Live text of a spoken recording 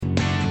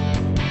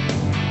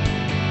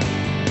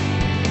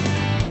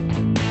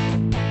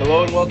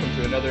Hello and welcome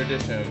to another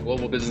edition of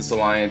Global Business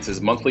Alliance's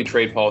monthly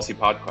trade policy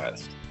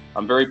podcast.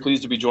 I'm very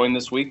pleased to be joined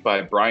this week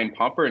by Brian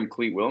Pomper and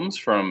Clete Willems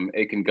from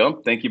Akin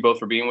Gump. Thank you both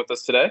for being with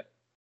us today.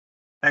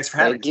 Thanks for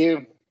having us. Thank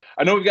you.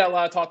 I know we've got a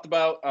lot to talk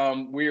about.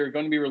 We are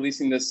going to be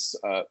releasing this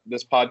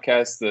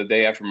podcast the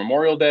day after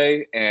Memorial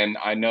Day, and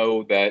I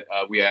know that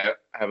we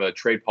have a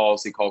trade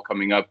policy call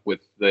coming up with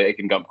the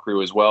Akin Gump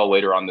crew as well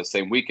later on the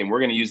same week, and we're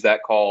going to use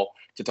that call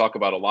to talk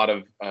about a lot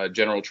of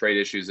general trade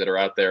issues that are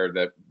out there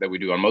that we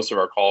do on most of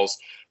our calls.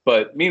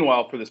 But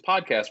meanwhile, for this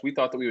podcast, we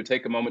thought that we would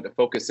take a moment to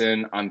focus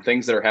in on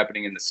things that are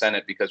happening in the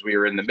Senate, because we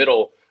are in the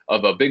middle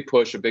of a big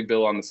push, a big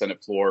bill on the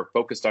Senate floor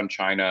focused on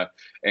China.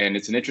 And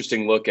it's an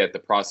interesting look at the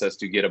process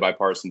to get a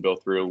bipartisan bill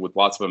through with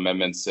lots of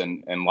amendments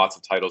and lots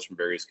of titles from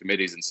various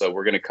committees. And so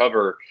we're going to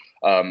cover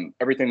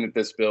everything that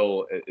this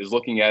bill is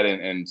looking at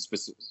and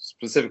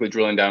specifically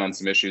drilling down on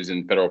some issues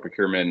in federal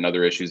procurement and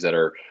other issues that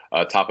are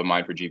top of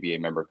mind for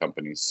GBA member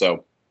companies.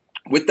 So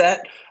with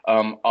that,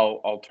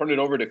 I'll turn it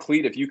over to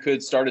Clete. If you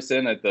could start us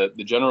in at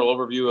the general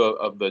overview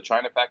of the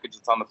China package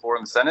that's on the floor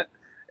in the Senate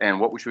and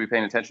what we should be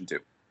paying attention to.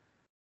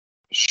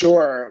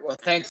 Sure. Well,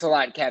 thanks a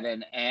lot,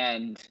 Kevin.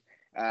 And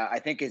I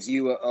think, as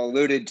you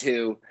alluded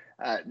to,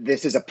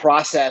 this is a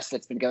process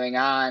that's been going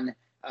on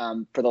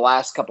for the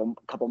last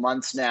couple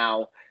months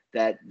now,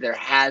 that there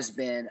has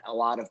been a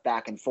lot of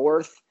back and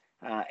forth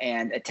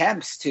and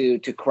attempts to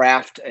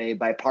craft a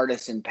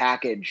bipartisan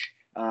package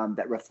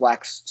that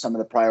reflects some of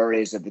the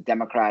priorities of the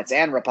Democrats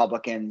and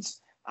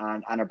Republicans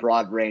on a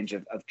broad range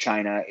of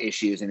China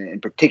issues, and in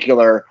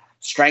particular,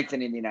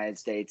 strengthening the United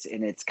States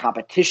in its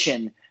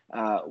competition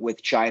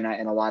with China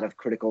in a lot of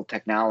critical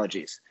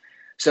technologies.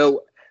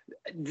 So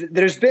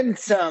there's been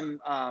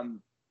some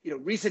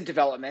recent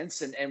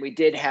developments, and we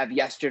did have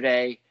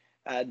yesterday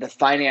the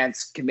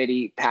Finance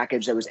Committee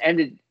package that was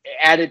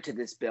added to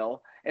this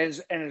bill.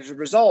 And as a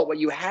result, what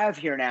you have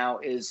here now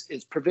is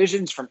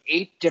provisions from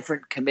 8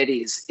 different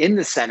committees in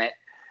the Senate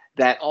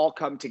that all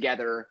come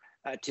together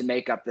to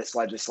make up this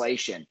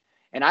legislation.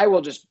 And I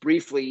will just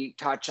briefly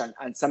touch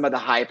on some of the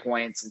high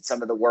points and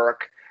some of the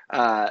work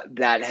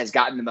that has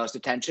gotten the most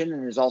attention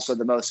and is also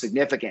the most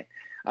significant.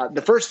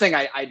 The first thing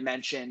I'd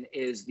mention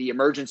is the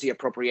emergency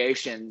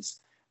appropriations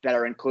that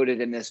are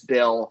included in this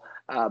bill,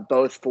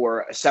 both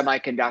for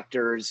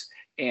semiconductors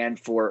and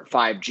for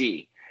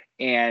 5G.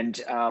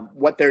 And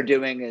what they're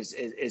doing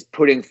is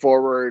putting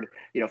forward,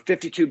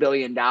 $52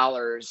 billion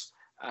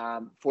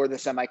for the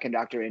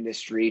semiconductor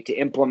industry to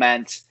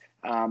implement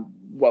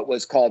what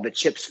was called the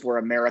Chips for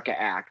America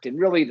Act. And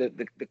really,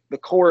 the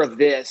core of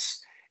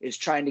this is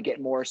trying to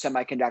get more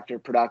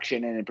semiconductor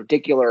production, and in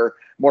particular,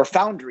 more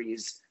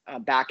foundries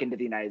back into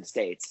the United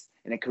States.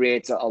 And it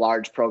creates a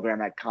large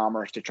program at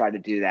Commerce to try to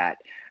do that.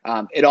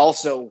 It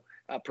also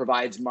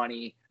provides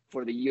money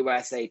for the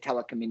USA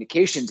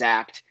Telecommunications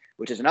Act,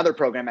 which is another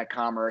program at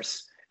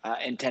Commerce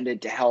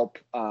intended to help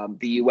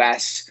the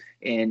U.S.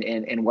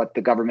 in what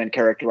the government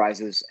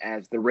characterizes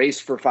as the race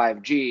for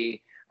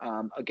 5G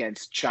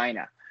against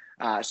China.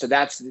 So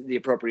that's the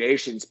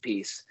appropriations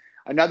piece.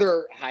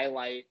 Another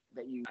highlight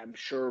that I'm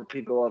sure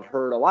people have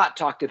heard a lot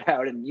talked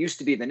about, and used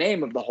to be the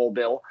name of the whole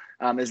bill,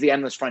 is the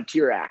Endless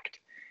Frontier Act.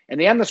 And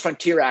the Endless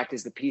Frontier Act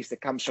is the piece that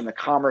comes from the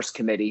Commerce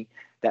Committee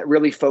that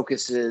really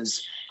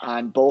focuses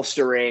on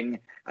bolstering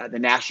the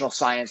National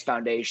Science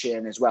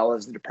Foundation, as well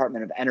as the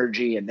Department of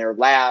Energy and their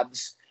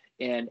labs,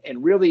 and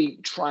really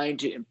trying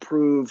to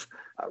improve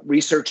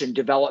research and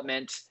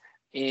development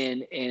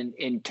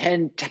in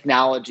 10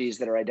 technologies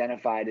that are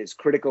identified as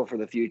critical for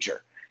the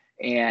future.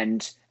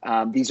 And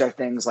these are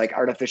things like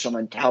artificial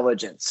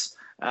intelligence,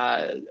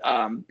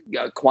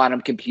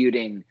 quantum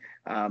computing,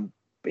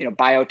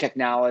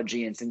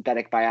 biotechnology and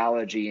synthetic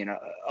biology, and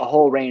a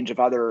whole range of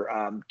other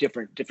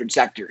different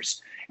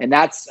sectors. And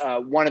that's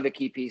one of the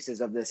key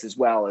pieces of this as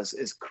well,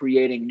 is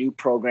creating new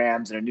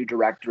programs and a new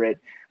directorate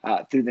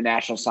through the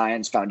National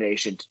Science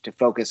Foundation to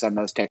focus on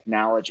those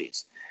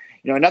technologies.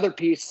 Another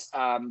piece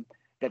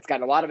that's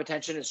got a lot of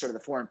attention is sort of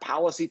the foreign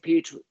policy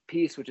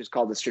piece, which is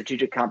called the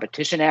Strategic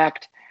Competition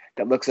Act,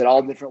 that looks at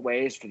all different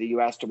ways for the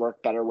U.S. to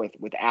work better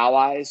with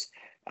allies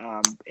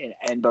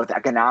in both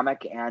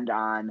economic and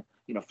on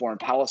foreign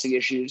policy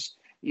issues.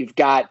 You've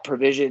got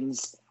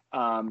provisions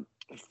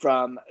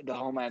from the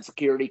Homeland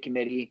Security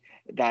Committee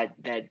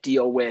that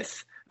deal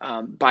with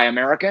Buy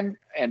American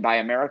and Buy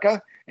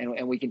America,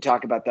 and we can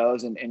talk about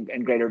those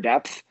in greater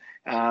depth.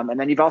 And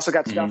then you've also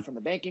got stuff from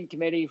the Banking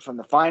Committee, from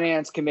the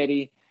Finance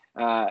Committee,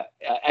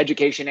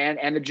 Education,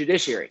 and the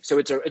Judiciary. So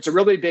it's a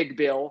really big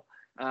bill.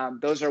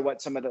 Those are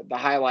what some of the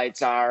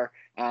highlights are.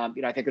 I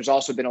think there's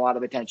also been a lot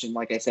of attention,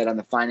 like I said, on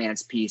the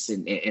finance piece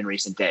in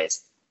recent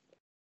days.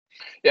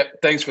 Yeah,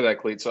 thanks for that,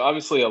 Clete. So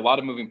obviously a lot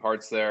of moving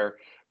parts there.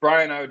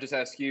 Brian, I would just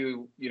ask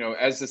you,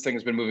 as this thing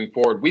has been moving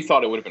forward, we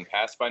thought it would have been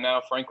passed by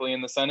now, frankly,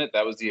 in the Senate.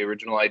 That was the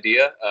original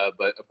idea.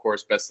 But of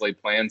course, best laid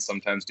plans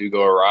sometimes do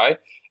go awry.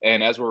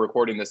 And as we're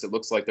recording this, it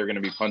looks like they're going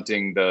to be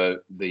punting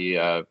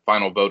the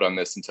final vote on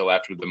this until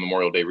after the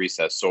Memorial Day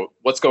recess. So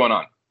what's going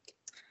on?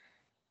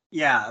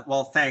 Yeah,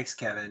 well, thanks,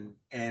 Kevin.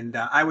 And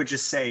I would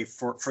just say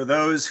for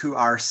those who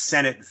are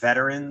Senate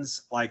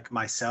veterans like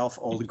myself,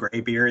 old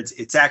graybeards,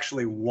 it's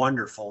actually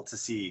wonderful to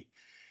see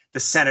the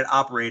Senate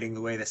operating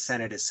the way the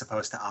Senate is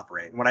supposed to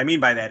operate. And what I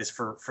mean by that is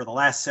for the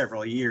last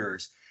several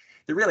years,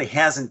 there really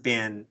hasn't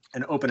been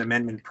an open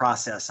amendment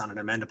process on an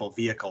amendable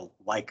vehicle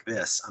like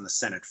this on the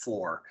Senate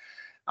floor.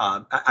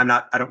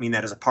 I don't mean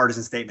that as a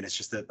partisan statement. It's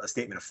just a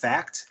statement of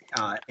fact.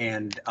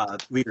 And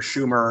Leader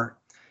Schumer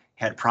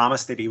had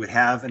promised that he would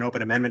have an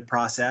open amendment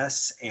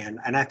process, and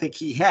I think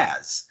he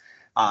has.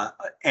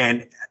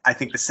 And I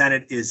think the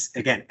Senate is,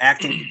 again,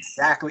 acting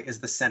exactly as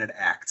the Senate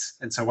acts.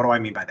 And so what do I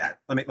mean by that?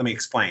 Let me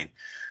explain.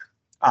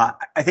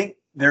 I think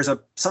there's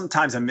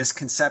sometimes a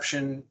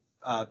misconception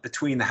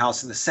between the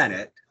House and the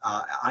Senate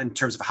in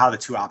terms of how the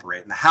two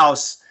operate. In the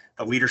House,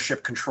 the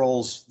leadership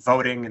controls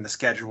voting and the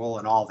schedule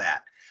and all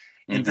that.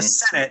 In the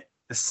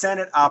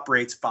Senate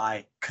operates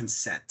by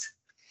consent.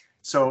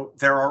 So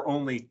there are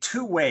only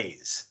two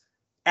ways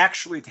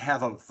actually to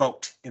have a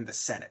vote in the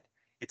Senate.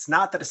 It's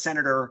not that a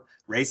senator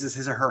raises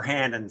his or her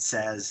hand and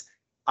says,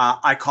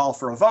 I call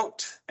for a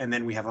vote, and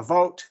then we have a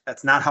vote.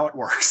 That's not how it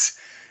works.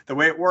 The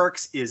way it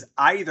works is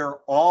either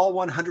all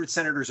 100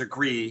 senators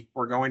agree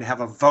we're going to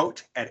have a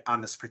vote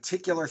on this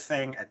particular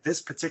thing at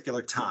this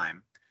particular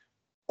time,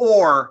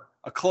 or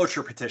a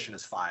cloture petition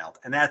is filed.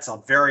 And that's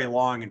a very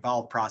long,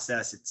 involved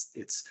process.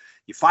 It's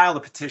you file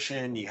the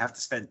petition, you have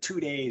to spend 2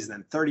 days and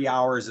then 30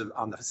 hours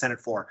on the Senate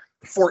floor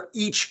for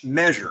each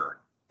measure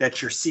that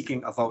you're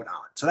seeking a vote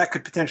on. So that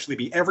could potentially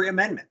be every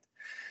amendment.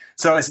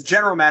 So as a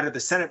general matter,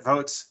 the Senate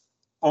votes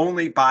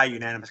only by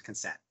unanimous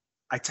consent.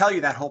 I tell you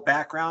that whole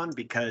background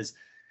because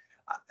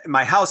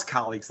my House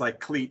colleagues like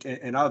Clete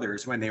and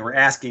others, when they were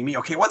asking me,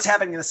 okay, what's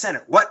happening in the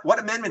Senate? What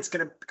amendment's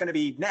going to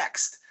be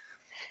next?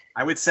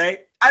 I would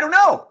say, I don't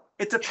know.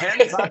 It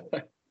depends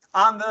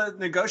on the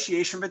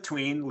negotiation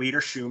between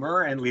Leader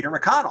Schumer and Leader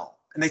McConnell.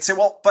 And they'd say,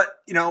 well, but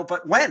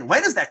when?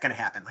 When is that going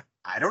to happen? Like,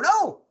 I don't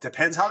know.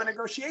 Depends how the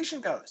negotiation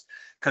goes.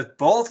 Because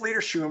both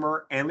Leader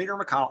Schumer and Leader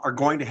McConnell are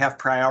going to have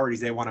priorities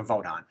they want to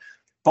vote on.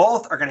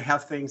 Both are going to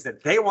have things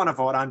that they want to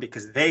vote on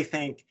because they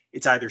think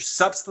it's either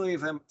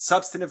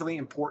substantively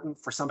important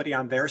for somebody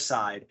on their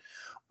side,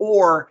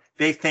 or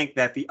they think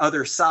that the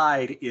other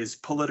side is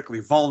politically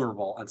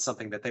vulnerable on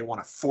something that they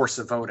want to force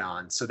a vote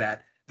on so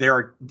that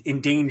their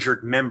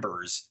endangered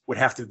members would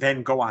have to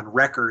then go on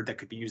record that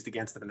could be used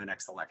against them in the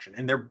next election.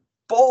 And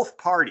both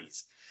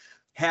parties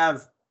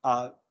have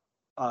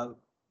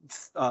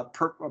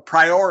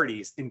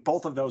priorities in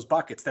both of those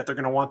buckets that they're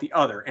going to want the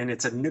other. And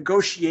it's a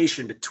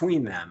negotiation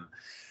between them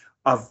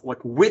of like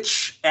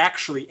which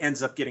actually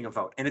ends up getting a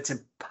vote. And it's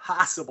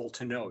impossible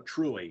to know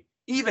truly,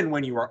 even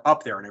when you are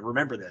up there. And I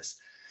remember this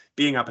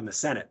being up in the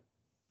Senate,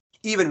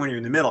 even when you're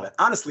in the middle of it,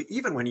 honestly,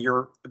 even when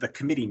you're the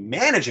committee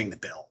managing the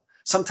bill,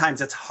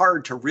 sometimes it's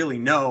hard to really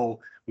know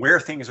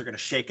where things are going to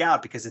shake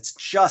out because it's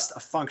just a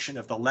function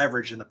of the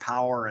leverage and the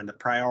power and the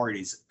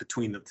priorities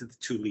between the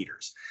two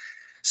leaders.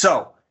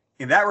 So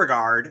in that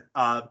regard,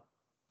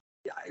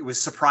 it was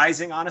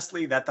surprising,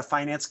 honestly, that the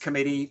Finance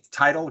Committee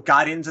title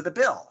got into the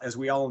bill. As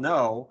we all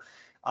know,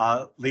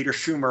 Leader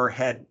Schumer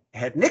had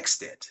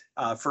nixed it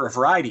for a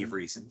variety of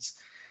reasons.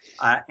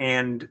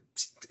 And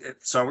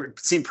so it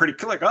seemed pretty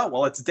clear, like, oh,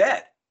 well, it's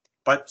dead.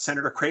 But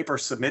Senator Craper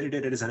submitted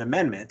it as an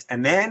amendment.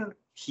 And then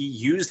he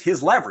used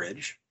his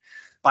leverage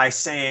by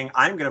saying,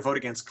 I'm going to vote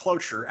against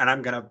cloture, and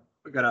I'm going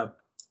to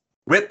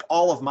whip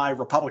all of my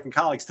Republican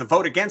colleagues to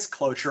vote against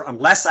cloture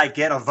unless I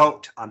get a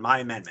vote on my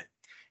amendment.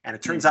 And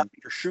it turns out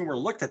Leader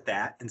Schumer looked at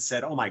that and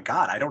said, oh, my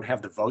God, I don't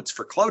have the votes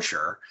for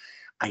cloture.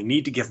 I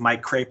need to give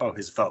Mike Crapo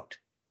his vote.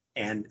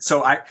 And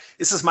so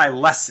this is my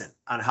lesson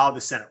on how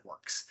the Senate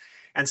works.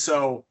 And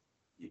so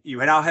you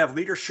now have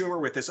Leader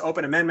Schumer with this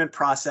open amendment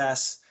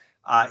process.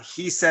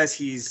 He says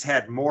he's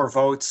had more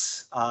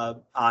votes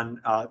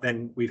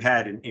than we've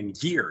had in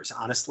years,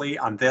 honestly,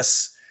 on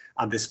this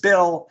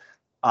bill.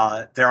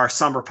 There are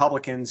some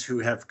Republicans who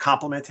have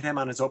complimented him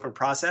on his open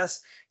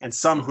process and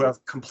some who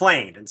have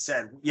complained and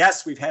said,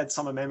 yes, we've had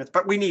some amendments,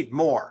 but we need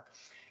more.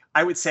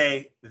 I would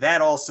say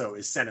that also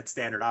is Senate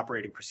standard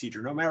operating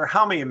procedure. No matter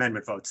how many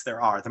amendment votes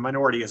there are, the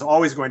minority is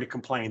always going to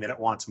complain that it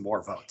wants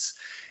more votes.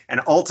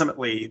 And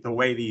ultimately, the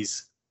way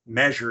these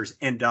measures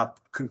end up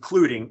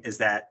concluding is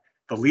that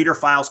the leader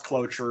files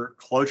cloture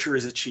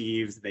is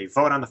achieved, they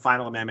vote on the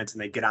final amendments,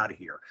 and they get out of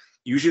here.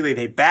 Usually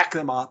they back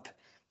them up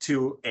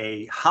to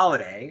a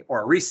holiday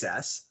or a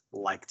recess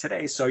like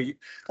today. So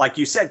like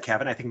you said,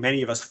 Kevin, I think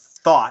many of us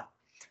thought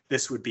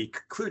this would be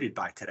concluded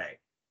by today.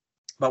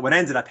 But what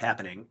ended up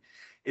happening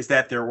is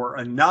that there were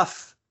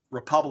enough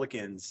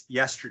Republicans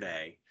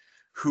yesterday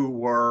who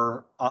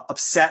were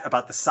upset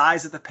about the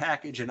size of the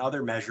package and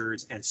other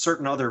measures and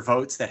certain other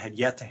votes that had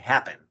yet to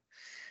happen,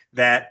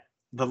 that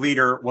the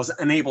leader was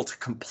unable to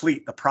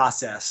complete the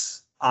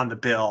process on the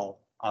bill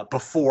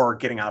before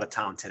getting out of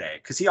town today,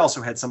 because he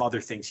also had some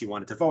other things he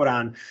wanted to vote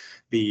on.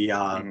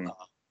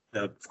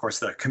 Of course,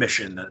 the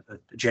commission, the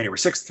January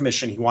 6th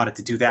commission, he wanted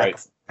to do that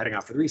before heading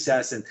out for the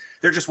recess, and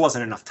there just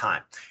wasn't enough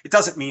time. It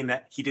doesn't mean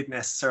that he didn't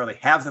necessarily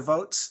have the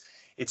votes.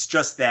 It's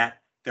just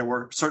that there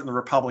were certain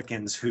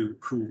Republicans who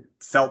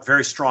felt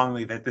very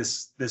strongly that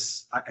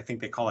this I think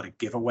they call it a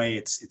giveaway.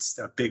 It's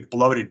a big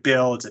bloated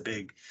bill. It's a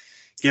big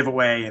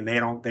giveaway, and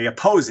they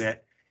oppose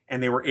it,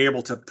 and they were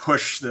able to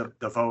push the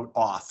vote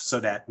off so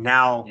that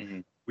now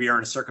we are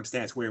in a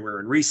circumstance where we're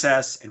in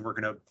recess, and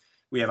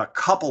we have a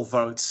couple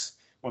votes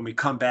when we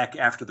come back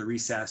after the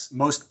recess,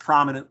 most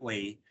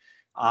prominently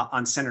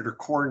on Senator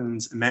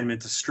Cornyn's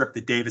amendment to strip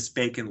the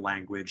Davis-Bacon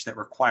language that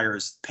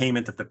requires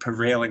payment of the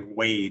prevailing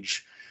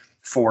wage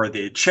for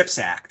the CHIPS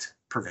Act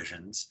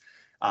provisions.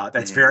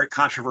 That's very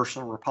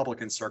controversial in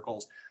Republican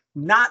circles,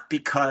 not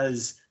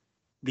because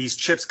these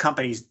chips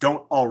companies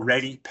don't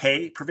already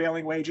pay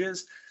prevailing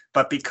wages,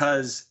 but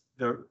because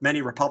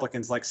many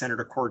Republicans like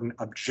Senator Cornyn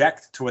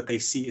object to what they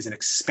see as an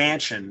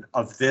expansion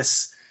of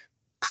this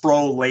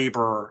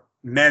pro-labor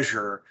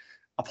measure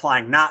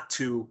applying not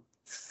to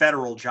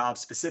federal jobs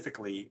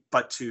specifically,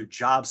 but to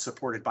jobs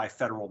supported by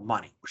federal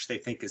money, which they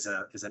think is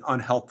an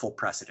unhelpful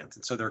precedent.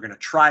 And so they're going to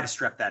try to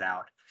strip that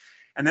out.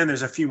 And then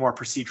there's a few more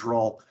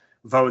procedural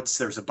votes.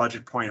 There's a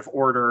budget point of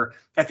order.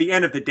 At the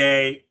end of the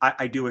day,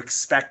 I do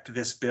expect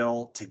this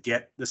bill to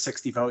get the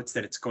 60 votes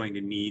that it's going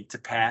to need to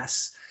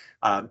pass.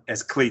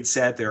 As Clete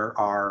said, there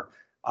are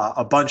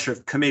a bunch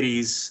of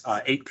committees,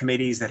 8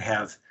 committees that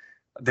have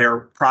their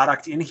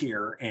product in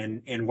here.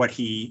 And what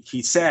he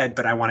said,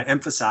 but I want to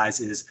emphasize,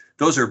 is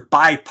those are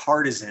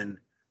bipartisan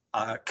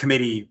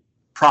committee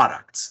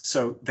products.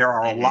 So there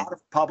are a lot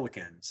of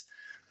Republicans,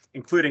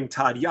 including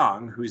Todd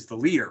Young, who's the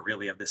leader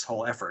really of this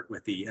whole effort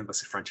with the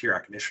Endless Frontier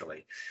Act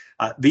initially.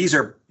 These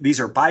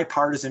are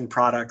bipartisan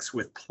products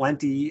with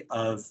plenty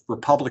of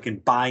Republican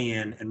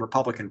buy-in and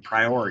Republican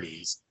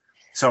priorities.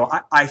 So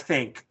I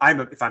think,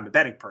 if I'm a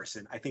betting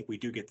person, I think we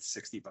do get the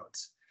 60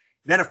 votes.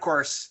 Then, of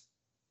course,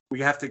 we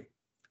have to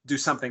do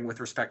something with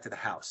respect to the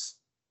House.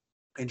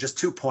 And just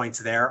 2 points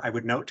there, I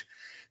would note.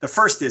 The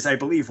first is, I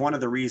believe one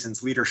of the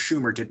reasons Leader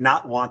Schumer did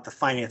not want the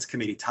Finance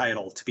Committee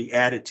title to be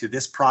added to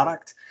this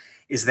product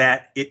is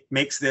that it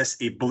makes this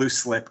a blue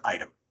slip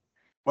item.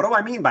 What do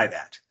I mean by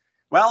that?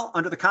 Well,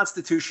 under the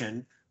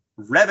Constitution,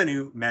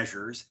 revenue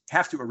measures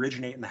have to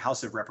originate in the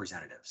House of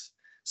Representatives.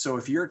 So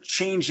if you're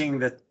changing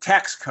the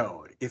tax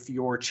code, if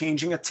you're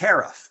changing a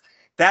tariff,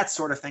 that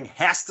sort of thing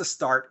has to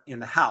start in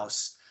the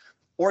House,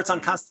 or it's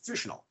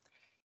unconstitutional.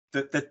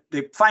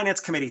 The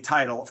Finance Committee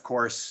title, of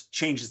course,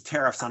 changes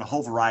tariffs on a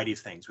whole variety of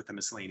things with the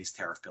miscellaneous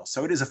tariff bill.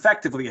 So it is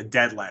effectively a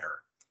dead letter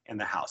in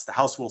the House. The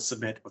House will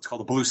submit what's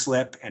called a blue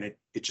slip, and it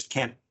just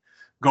can't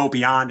go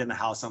beyond in the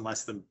House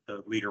unless the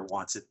leader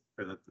wants it,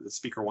 or the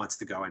speaker wants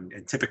to go.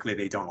 And typically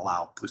they don't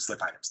allow blue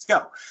slip items to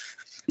go.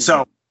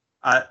 So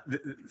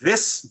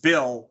this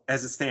bill,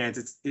 as it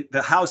stands,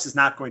 the House is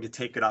not going to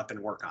take it up and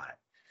work on it.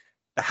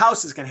 The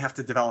House is going to have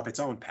to develop its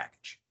own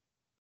package.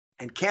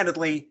 And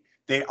candidly,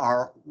 they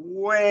are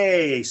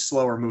way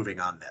slower moving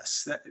on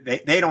this.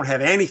 They don't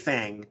have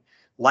anything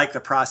like the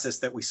process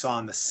that we saw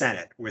in the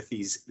Senate with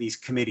these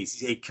committees,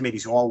 these 8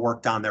 committees who all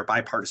worked on their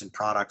bipartisan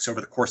products over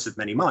the course of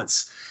many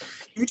months.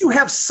 You do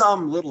have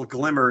some little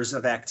glimmers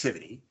of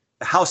activity.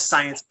 The House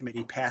Science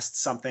Committee passed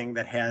something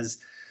that has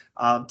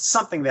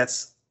something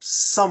that's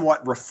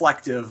somewhat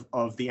reflective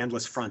of the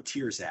Endless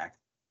Frontiers Act.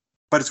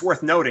 But it's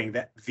worth noting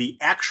that the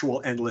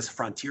actual Endless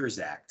Frontiers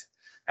Act,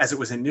 as it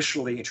was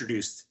initially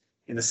introduced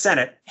in the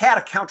Senate, had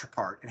a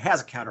counterpart and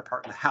has a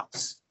counterpart in the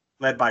House,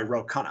 led by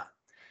Ro Khanna.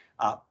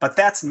 But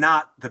that's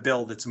not the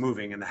bill that's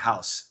moving in the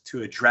House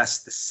to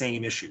address the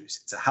same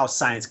issues. It's a House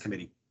Science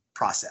Committee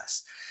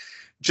process.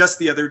 Just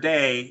the other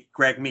day,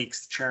 Greg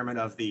Meeks, the chairman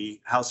of the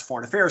House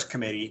Foreign Affairs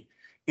Committee,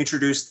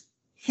 introduced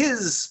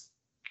his,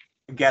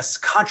 I guess,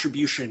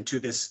 contribution to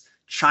this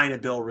China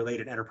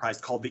bill-related enterprise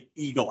called the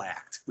Eagle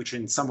Act, which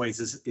in some ways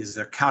is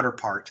a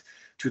counterpart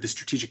to the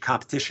Strategic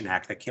Competition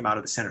Act that came out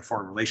of the Senate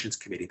Foreign Relations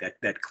Committee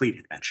that Clete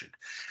had mentioned.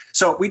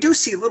 So we do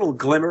see little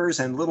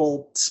glimmers and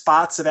little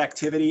spots of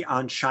activity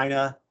on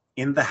China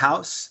in the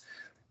House,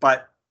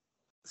 but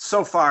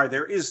so far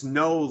there is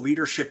no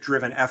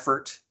leadership-driven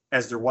effort,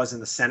 as there was in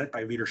the Senate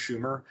by Leader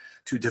Schumer,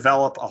 to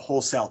develop a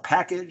wholesale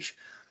package.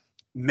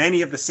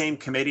 Many of the same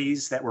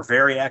committees that were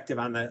very active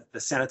on the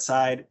Senate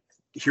side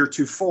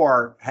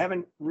heretofore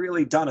haven't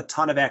really done a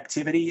ton of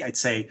activity. I'd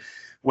say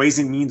Ways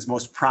and Means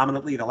most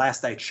prominently. The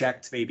last I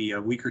checked, maybe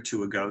a week or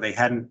two ago, they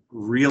hadn't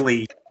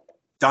really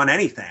done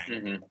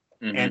anything.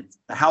 And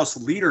the House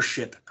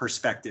leadership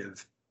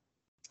perspective,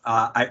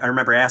 I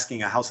remember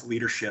asking a House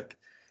leadership,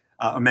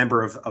 a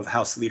member of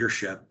House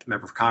leadership,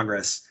 member of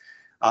Congress,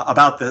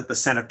 about the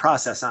Senate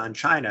process on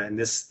China. And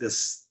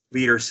this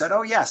leader said,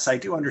 "Oh, yes, I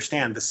do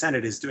understand the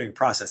Senate is doing a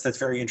process. That's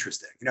very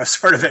interesting."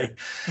 Sort of a,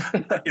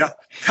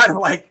 kind of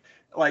like,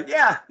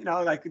 yeah,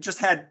 like just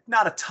had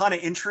not a ton of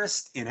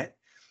interest in it.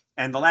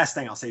 And the last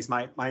thing I'll say is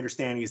my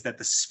understanding is that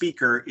the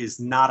speaker is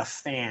not a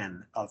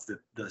fan of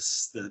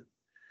the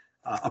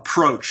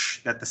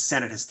approach that the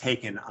Senate has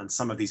taken on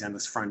some of these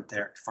Endless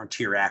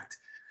Frontier Act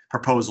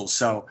proposals.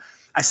 So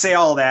I say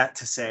all that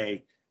to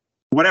say,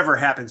 whatever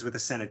happens with the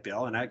Senate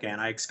bill, and again,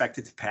 I expect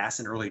it to pass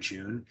in early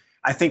June,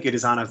 I think it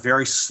is on a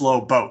very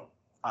slow boat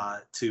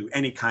to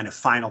any kind of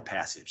final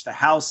passage. The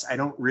House, I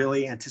don't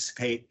really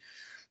anticipate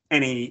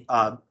any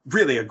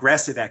really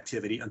aggressive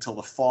activity until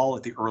the fall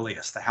at the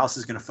earliest. The House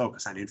is going to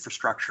focus on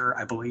infrastructure,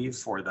 I believe,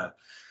 for the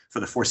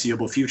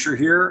foreseeable future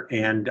here,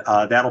 and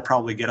that'll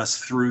probably get us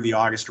through the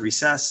August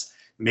recess.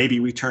 Maybe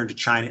we turn to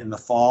China in the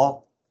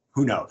fall.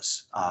 Who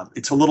knows?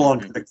 It's a little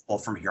unpredictable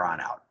from here on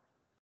out.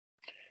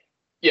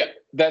 Yeah,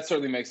 that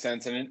certainly makes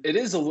sense. And it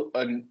is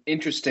an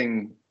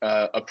interesting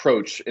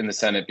approach in the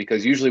Senate,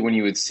 because usually when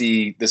you would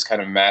see this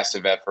kind of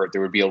massive effort,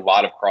 there would be a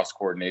lot of cross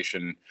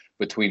coordination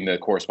between the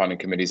corresponding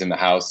committees in the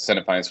House.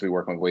 Senate Finance will be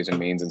working with Ways and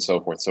Means and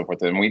so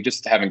forth. And we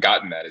just haven't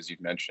gotten that, as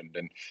you've mentioned.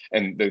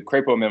 And the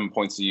Crapo amendment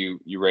points that you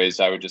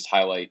raised, I would just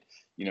highlight.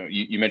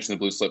 You mentioned the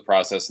blue slip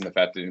process and the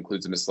fact that it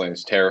includes a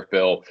miscellaneous tariff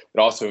bill. It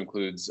also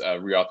includes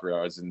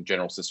reauthorizing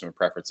general system of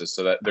preferences,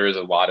 so that there is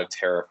a lot of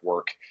tariff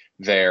work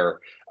there.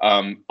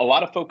 A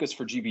lot of focus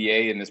for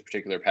GBA in this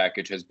particular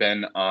package has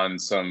been on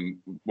some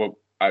what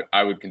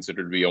I would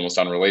consider to be almost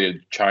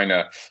unrelated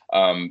China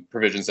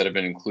provisions that have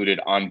been included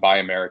on Buy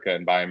America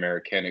and Buy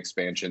American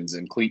expansions.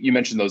 And Clete, you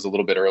mentioned those a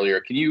little bit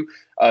earlier. Can you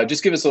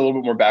just give us a little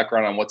bit more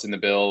background on what's in the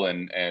bill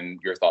and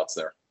your thoughts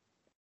there?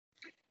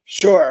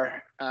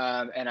 Sure.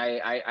 And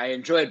I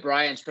enjoyed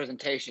Brian's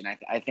presentation.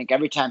 I think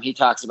every time he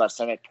talks about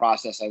Senate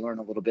process, I learn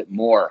a little bit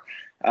more.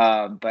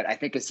 But I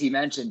think, as he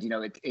mentioned,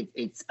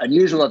 it's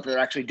unusual that they're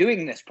actually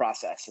doing this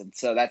process. And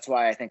so that's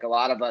why I think a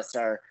lot of us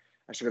are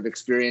sort of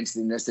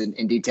experiencing this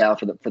in detail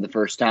for the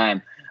first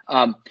time.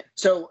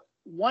 So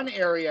one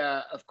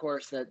area, of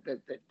course, that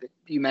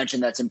you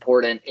mentioned that's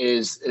important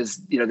is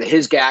the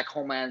HSGAC,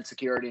 Homeland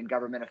Security and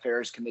Government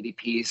Affairs Committee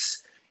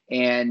piece.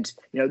 And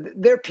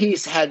their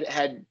piece had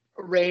a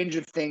range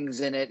of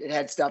things in it. It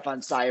had stuff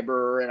on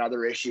cyber and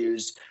other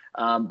issues.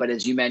 But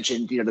as you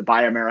mentioned, the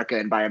Buy America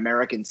and Buy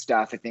American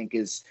stuff, I think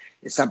is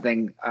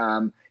something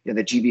the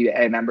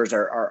GBA members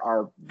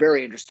are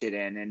very interested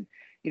in.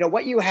 And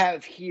what you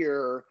have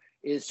here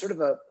is sort of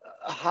a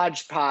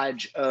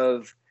hodgepodge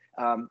of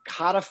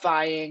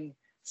codifying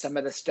some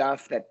of the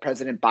stuff that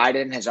President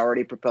Biden has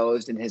already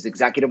proposed in his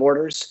executive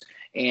orders.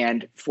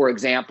 And for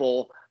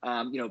example,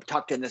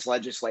 tucked in this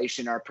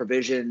legislation are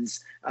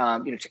provisions,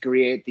 to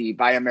create the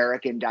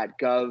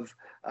buyamerican.gov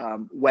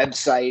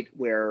website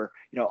where,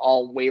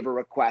 all waiver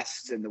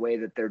requests and the way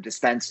that they're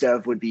dispensed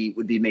of would be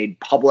made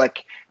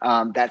public.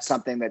 That's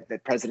something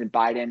that President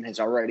Biden has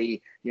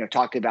already,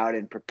 talked about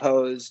and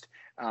proposed.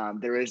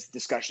 There is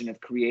discussion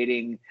of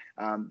creating,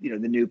 the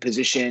new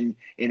position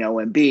in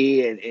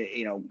OMB and,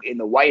 in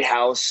the White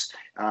House,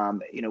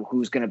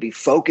 who's going to be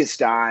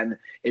focused on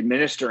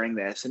administering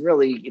this and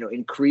really,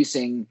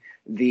 increasing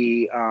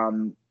the,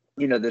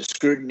 the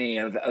scrutiny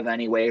of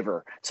any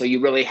waiver. So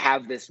you really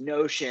have this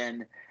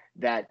notion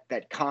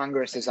that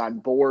Congress is on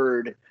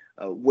board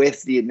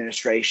with the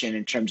administration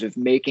in terms of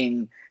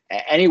making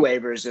any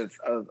waivers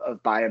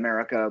of Buy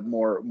America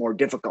more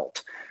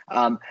difficult.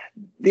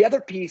 The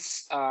other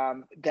piece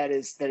that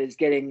is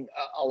getting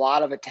a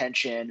lot of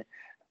attention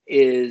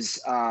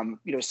is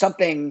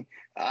something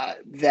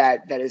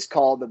that is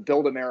called the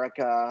Build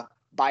America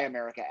Buy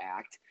America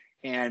Act,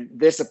 and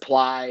this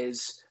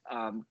applies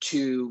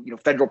to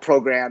federal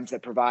programs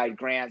that provide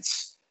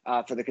grants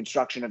for the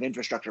construction of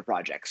infrastructure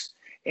projects.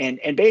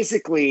 And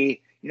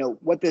basically,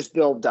 what this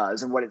bill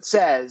does and what it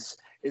says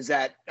is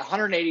that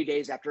 180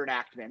 days after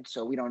enactment,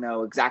 so we don't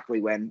know exactly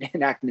when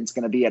enactment's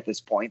going to be at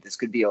this point. This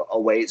could be a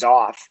ways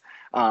off.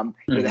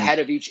 The head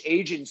of each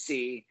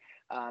agency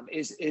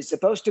is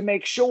supposed to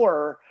make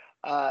sure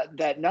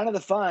that none of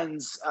the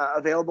funds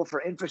available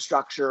for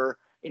infrastructure,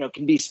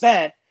 can be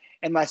spent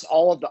unless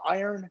all of the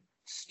iron,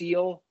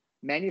 steel,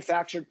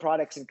 manufactured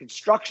products, and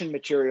construction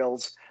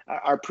materials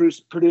are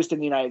produced in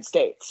the United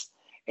States.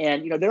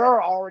 And there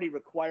are already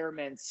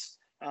requirements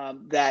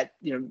that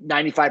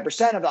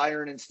 95% of the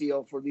iron and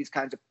steel for these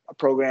kinds of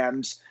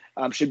programs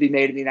should be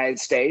made in the United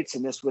States,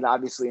 and this would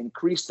obviously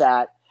increase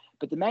that.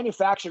 But the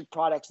manufactured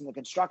products and the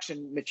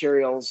construction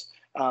materials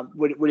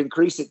would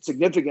increase it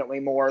significantly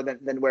more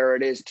than where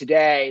it is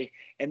today,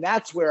 and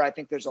that's where I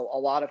think there's a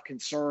lot of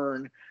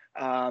concern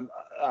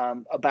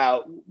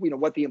about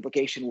what the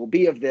implication will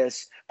be of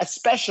this,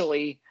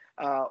 especially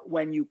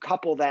when you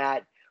couple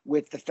that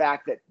with the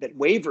fact that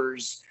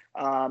waivers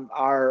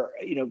are,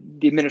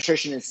 the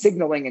administration is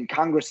signaling and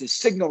Congress is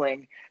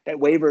signaling that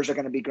waivers are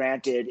going to be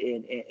granted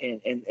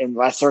in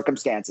less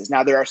circumstances.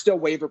 Now, there are still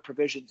waiver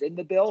provisions in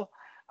the bill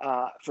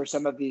for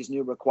some of these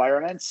new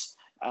requirements.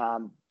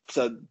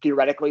 So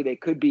theoretically, they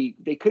could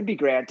be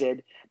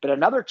granted. But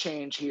another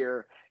change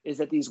here is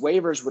that these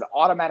waivers would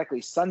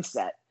automatically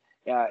sunset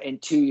in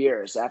 2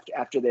 years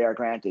after they are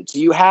granted. So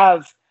you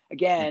have,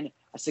 again,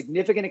 a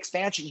significant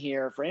expansion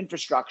here for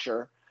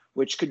infrastructure,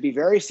 which could be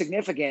very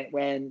significant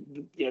when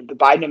the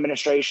Biden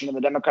administration and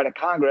the Democratic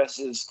Congress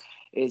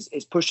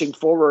is pushing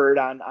forward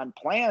on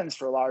plans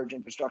for large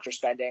infrastructure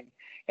spending.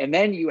 And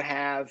then you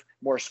have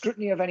more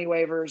scrutiny of any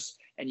waivers,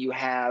 and you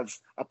have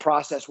a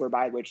process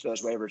whereby which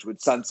those waivers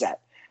would sunset.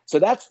 So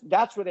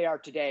that's where they are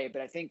today.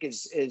 But I think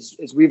as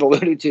we've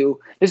alluded to,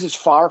 this is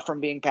far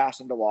from being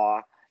passed into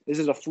law. this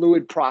is a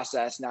fluid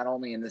process, not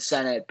only in the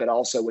Senate, but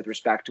also with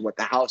respect to what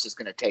the House is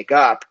going to take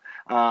up.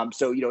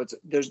 So,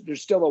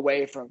 there's still a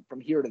way from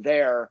here to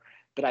there.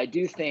 But I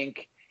do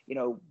think,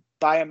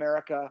 Buy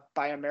America,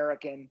 Buy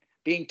American,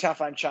 being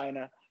tough on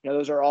China,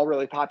 those are all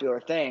really popular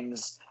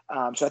things.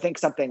 So I think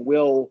something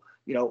will,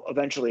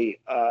 eventually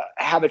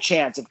have a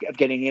chance of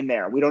getting in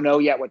there. We don't know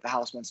yet what the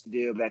House wants to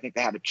do, but I think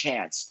they have a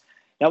chance.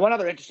 Now, one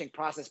other interesting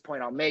process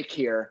point I'll make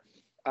here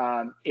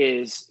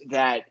is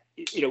that,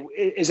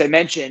 as I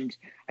mentioned,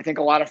 I think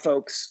a lot of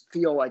folks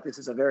feel like this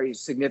is a very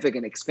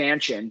significant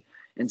expansion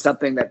and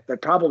something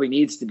that probably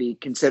needs to be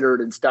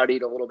considered and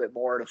studied a little bit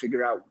more to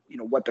figure out,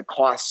 what the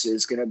costs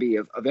is going to be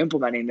of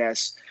implementing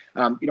this.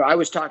 I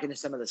was talking to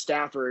some of the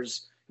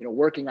staffers,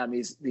 working on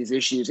these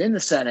issues in the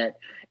Senate,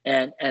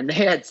 and they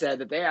had said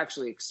that they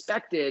actually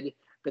expected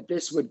that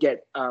this would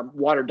get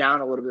watered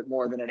down a little bit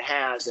more than it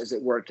has as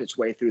it worked its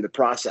way through the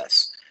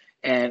process.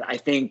 And I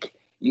think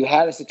you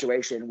had a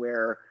situation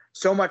where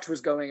so much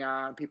was going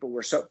on, people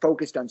were so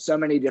focused on so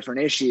many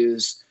different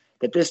issues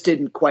that this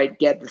didn't quite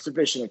get the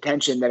sufficient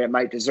attention that it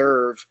might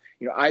deserve,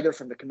 either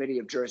from the Committee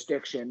of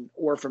Jurisdiction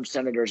or from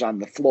senators on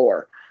the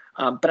floor.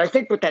 But I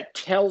think what that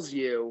tells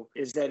you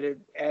is that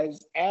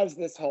as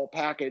this whole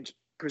package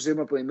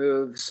presumably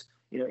moves,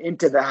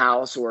 into the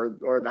House or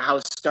the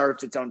House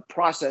starts its own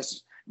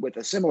process with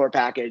a similar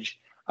package,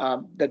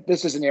 that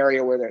this is an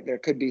area where there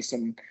could be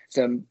some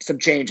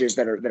changes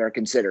that are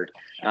considered.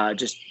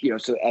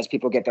 So as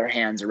people get their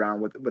hands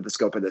around what the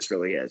scope of this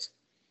really is.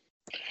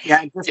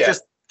 Yeah,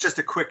 just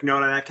a quick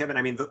note on that, Kevin.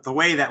 I mean, the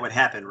way that would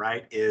happen,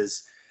 right,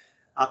 is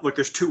look,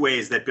 there's two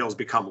ways that bills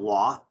become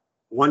law.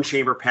 One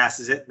chamber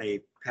passes it, and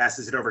they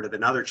passes it over to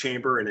another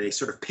chamber, and they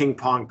sort of ping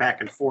pong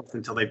back and forth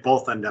until they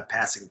both end up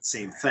passing the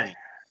same thing.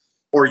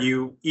 Or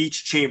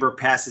each chamber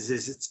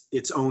passes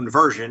its own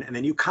version, and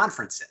then you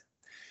conference it.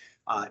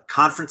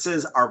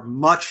 Conferences are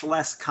much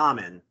less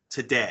common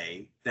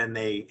today than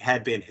they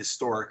had been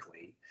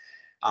historically.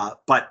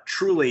 But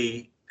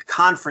truly,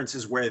 conference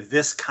is where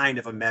this kind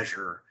of a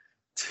measure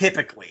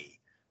typically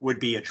would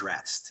be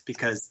addressed,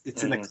 because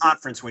it's in the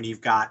conference when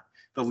you've got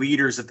the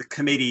leaders of the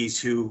committees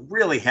who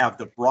really have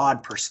the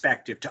broad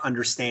perspective to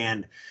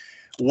understand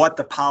what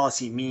the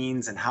policy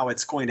means and how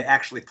it's going to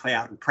actually play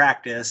out in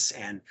practice,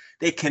 and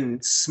they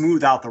can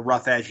smooth out the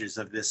rough edges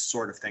of this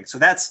sort of thing. So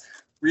that's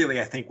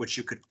really, I think, what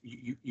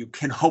you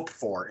can hope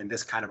for in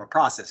this kind of a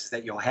process, is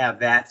that you'll have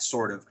that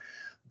sort of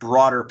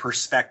broader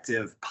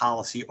perspective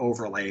policy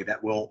overlay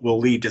that will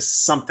lead to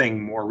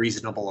something more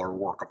reasonable or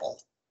workable.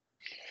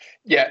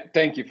 Yeah,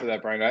 thank you for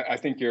that, Brian. I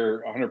think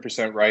you're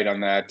 100% right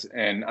on that.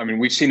 And I mean,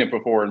 we've seen it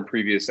before in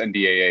previous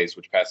NDAAs,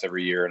 which pass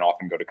every year and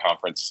often go to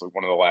conference, like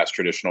one of the last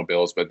traditional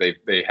bills, but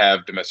they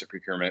have domestic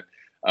procurement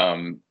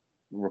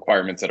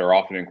requirements that are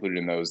often included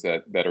in those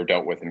that are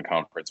dealt with in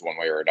conference one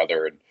way or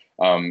another.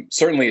 And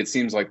certainly it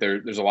seems like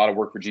there's a lot of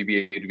work for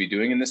GBA to be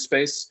doing in this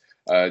space.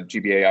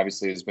 GBA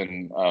obviously has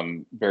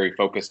been very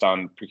focused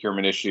on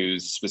procurement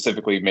issues,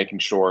 specifically making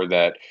sure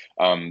that,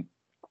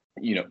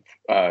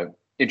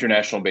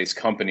 international-based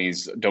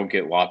companies don't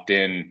get locked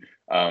in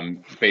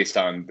based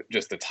on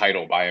just the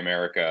title Buy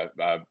America,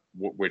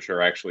 which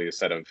are actually a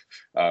set of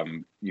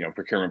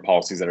procurement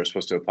policies that are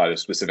supposed to apply to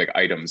specific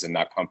items and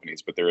not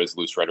companies. But there is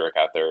loose rhetoric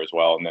out there as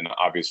well, and then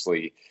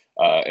obviously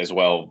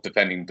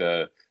defending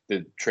the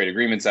Trade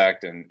Agreements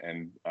Act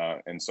and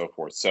so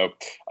forth. So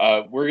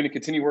we're going to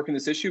continue working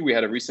this issue. We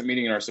had a recent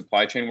meeting in our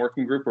supply chain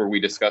working group where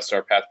we discussed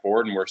our path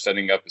forward, and we're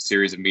setting up a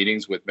series of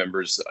meetings with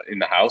members in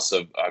the House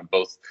of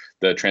both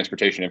the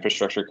Transportation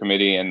Infrastructure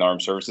Committee and the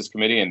Armed Services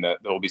Committee, and there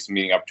will be some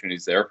meeting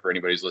opportunities there for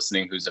anybody who's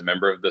listening who's a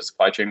member of the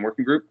supply chain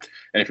working group.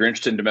 And if you're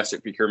interested in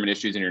domestic procurement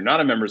issues and you're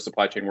not a member of the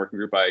supply chain working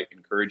group, I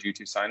encourage you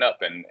to sign up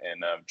and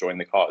join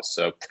the cause.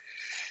 So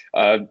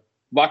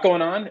lot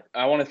going on.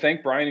 I want to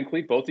thank Brian and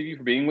Clete, both of you,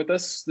 for being with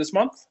us this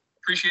month.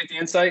 Appreciate the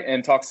insight,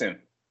 and talk soon.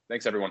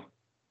 Thanks, everyone.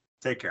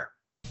 Take care.